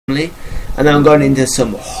And then I'm going into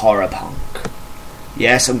some horror punk.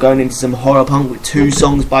 Yes, I'm going into some horror punk with 2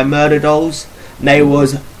 songs by Murder Dolls. And they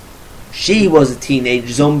was She Was a Teenage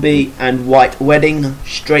Zombie and White Wedding,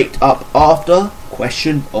 straight up after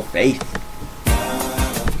Question of Faith.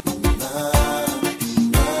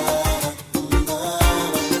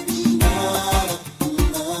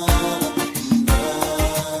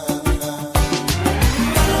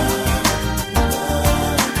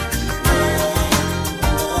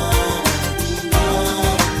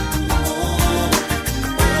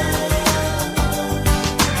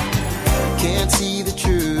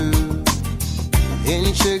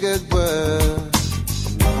 Sugared words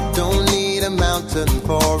don't need a mountain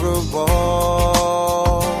for a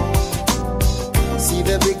wall. See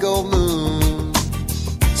the big old moon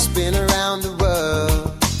spin around the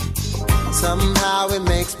world. Somehow it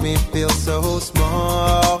makes me feel so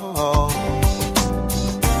small.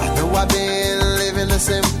 I know I've been living a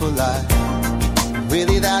simple life.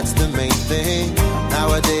 Really, that's the main thing.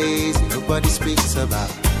 Nowadays, nobody speaks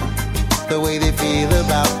about the way they feel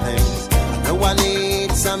about things. I know I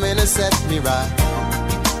need something to set me right,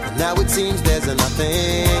 and now it seems there's a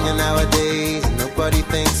nothing. And nowadays nobody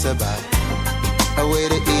thinks about a way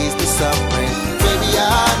to ease the suffering. Baby,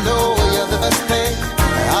 I know you're the best thing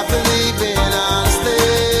I believe in,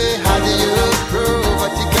 honestly. How do you prove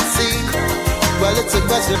what you can see? Well, it's a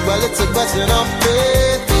question of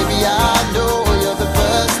faith. Baby, I know you're the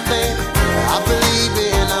first thing I believe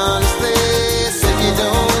in, honestly. Said you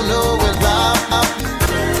don't know when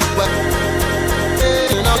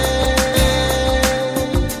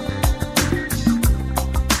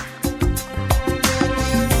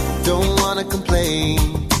complain,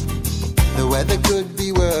 the weather could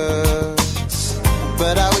be worse,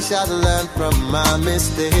 but I wish I'd learned from my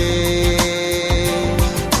mistakes.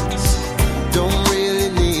 Don't really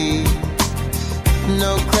need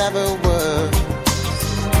no clever words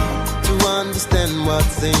to understand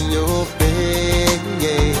what's in your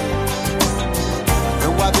face. No,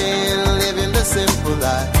 I've been living the simple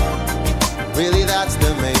life. Really, that's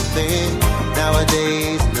the main thing.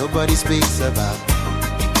 Nowadays nobody speaks about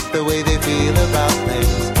the way they feel about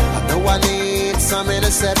things. I know I need something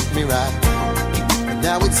to set me right, and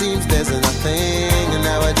now it seems there's a nothing. And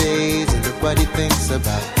nowadays nobody thinks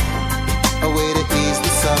about a way to ease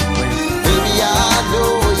the suffering. Baby, I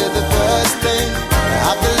know you're the first thing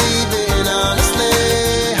I believe in,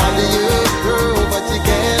 honestly. How do you prove what you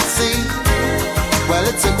can't see? Well,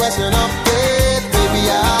 it's a question of faith. Baby,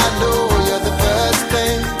 I know you're the first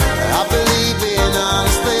thing I believe in,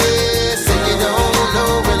 honestly. Say you don't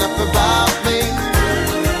know enough about me.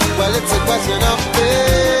 Well, it's a question of faith.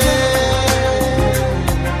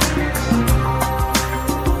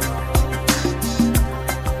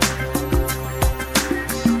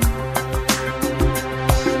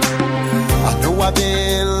 I know I've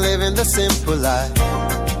been living the simple life.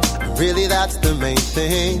 Really, that's the main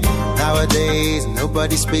thing. Nowadays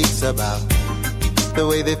nobody speaks about the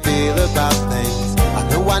way they feel about things. I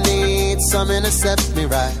know I need something to set me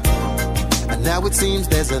right, and now it seems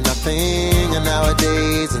there's a nothing. And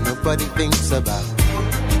nowadays nobody thinks about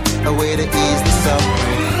a way to ease the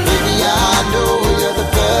suffering. Baby, I know you're the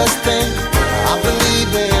first thing I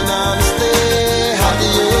believe in, honestly. How do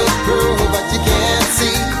you prove what you can't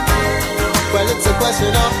see? Well, it's a question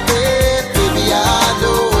of faith. Baby, I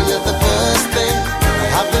know you're the first thing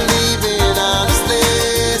I believe in, honestly.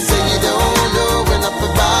 Say you don't know enough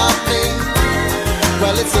about me.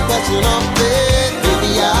 Well, it's a question of faith.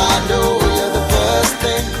 Baby, I know you're the first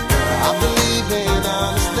thing I believe in,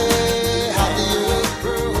 honestly. How do you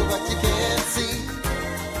prove what you can't see?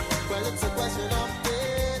 Well, it's a question of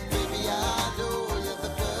faith. Baby, I know you're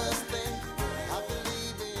the first thing I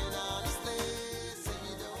believe in, honestly. Say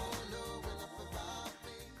you don't know enough about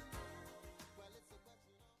me. Well, it's a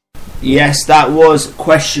question of... Yes, that was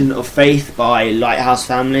Question of Faith by Lighthouse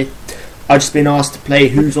Family. I've just been asked to play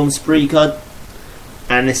Who's on Spreaker,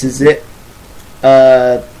 and this is it.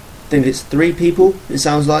 I think it's 3 people, it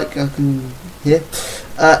sounds like, I can hear.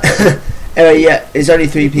 Anyway, yeah, it's only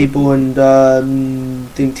 3 people, and I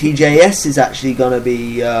think TJS is actually going to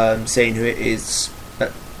be saying who it is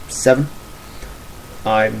at 7.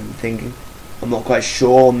 I'm thinking. I'm not quite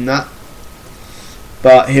sure on that.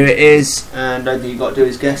 But here it is, and I think you've got to do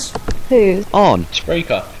is guess. Who's on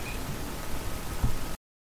Spreaker?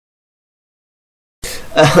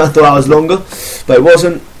 I thought that was longer, but it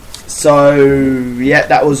wasn't. So, yeah,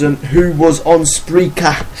 that wasn't Who Was on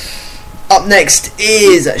Spreaker. Up next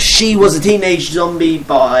is She Was a Teenage Zombie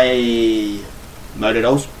by Murder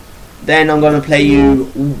Dolls. Then I'm going to play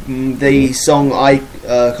you the song I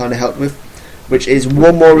kind of helped with, which is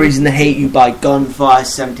One More Reason to Hate You by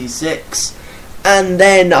Gunfire76. And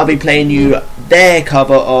then I'll be playing you their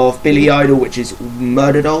cover of Billy Idol, which is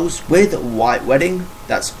Murder Dolls with White Wedding.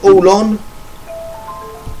 That's all on.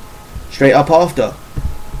 Straight up after.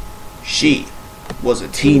 She was a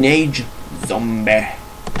teenage zombie.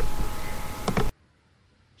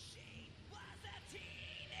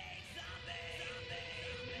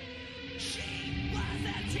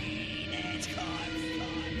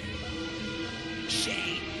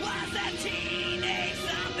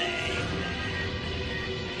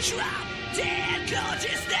 Drop dead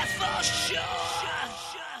gorgeous, that's for sure.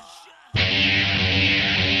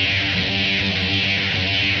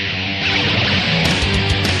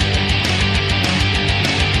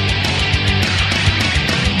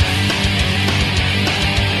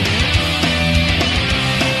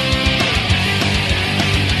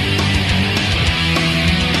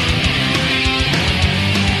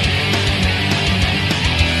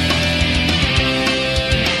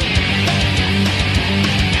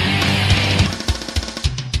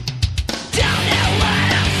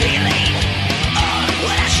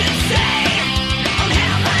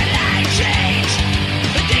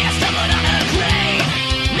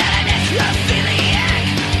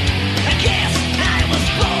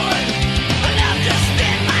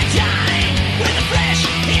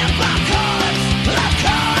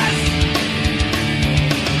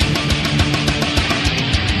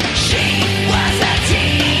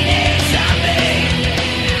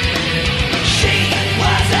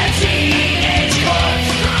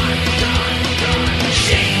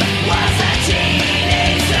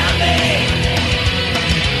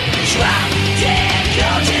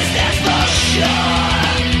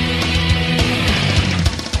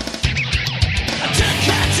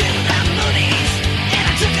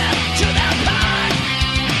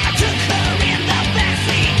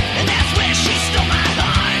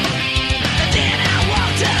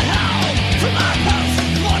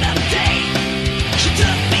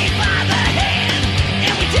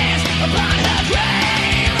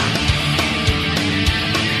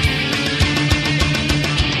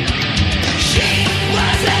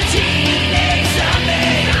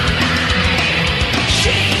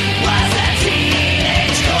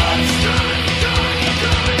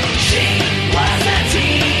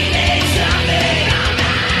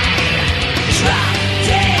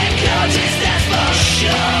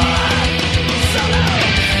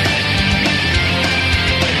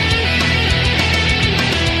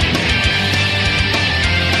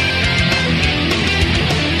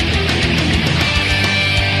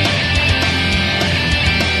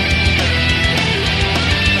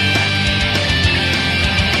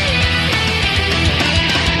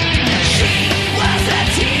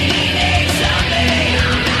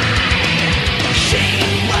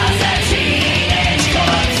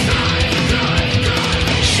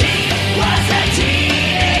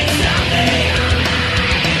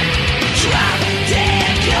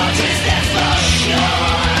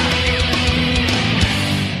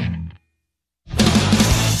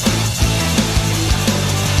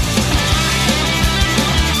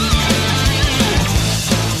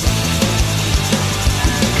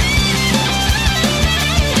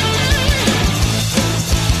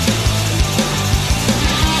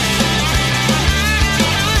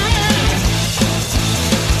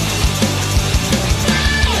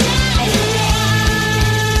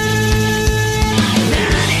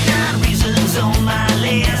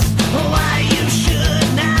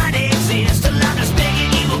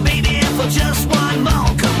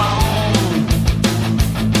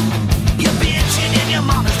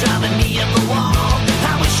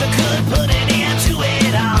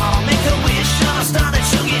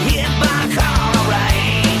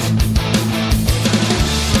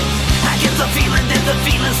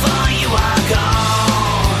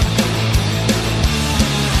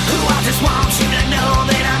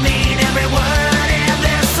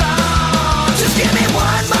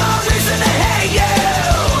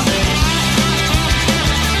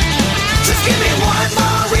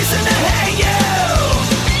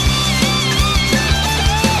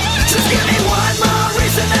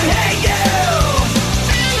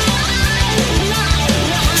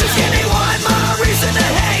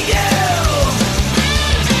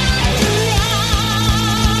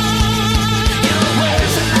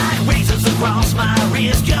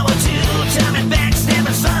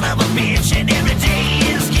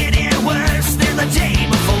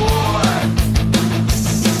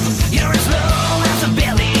 You're as low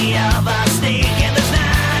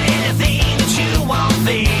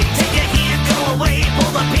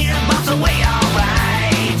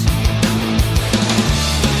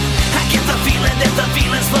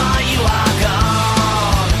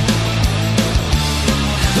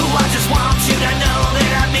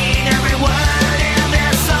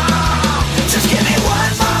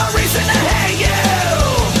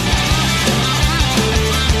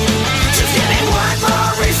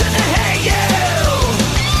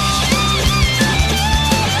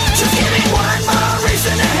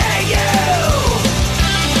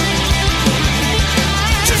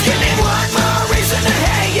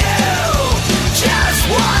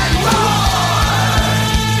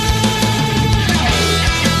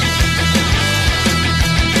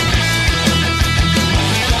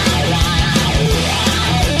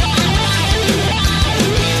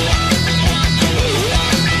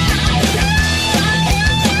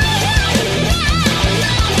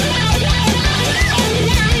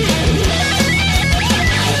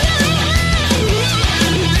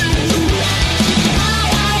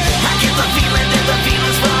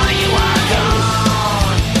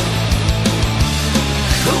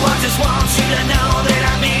I just want you to know that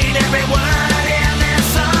I mean every word in this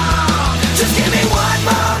song. Just give me one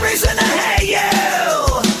more reason to hate you.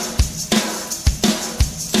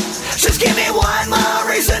 Just give me one more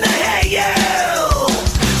reason to hate you.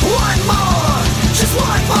 One more, just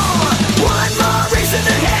one more reason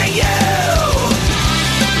to hate you.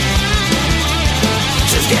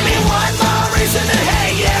 Just give me one more reason to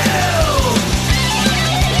hate you.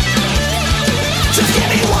 Just give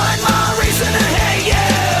me one more reason to hate you.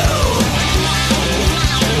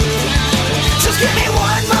 Just give me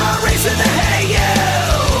one more reason to hate you.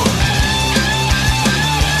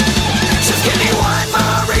 Just give me one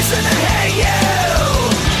more reason to hate you.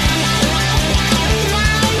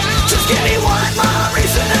 Just give me one more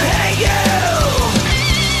reason to hate you.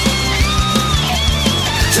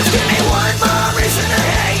 Just give me one more reason to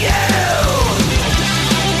hate you.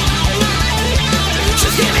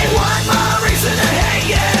 Just give me one more reason to hate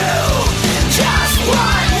you. Just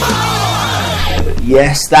one more.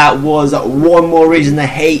 Yes, that was One More Reason to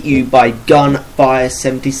Hate You by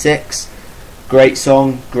Gunfire76. Great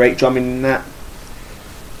song, great drumming in that.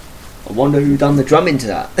 I wonder who done the drumming to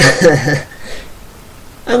that.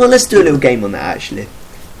 Hang on, let's do a little game on that actually.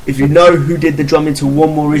 If you know who did the drumming to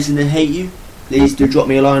One More Reason to Hate You, please do drop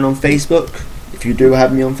me a line on Facebook. If you do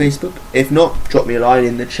have me on Facebook. If not, drop me a line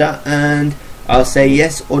in the chat and I'll say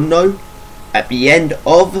yes or no at the end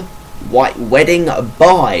of White Wedding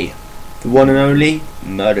by the one and only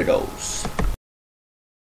Murder Dolls.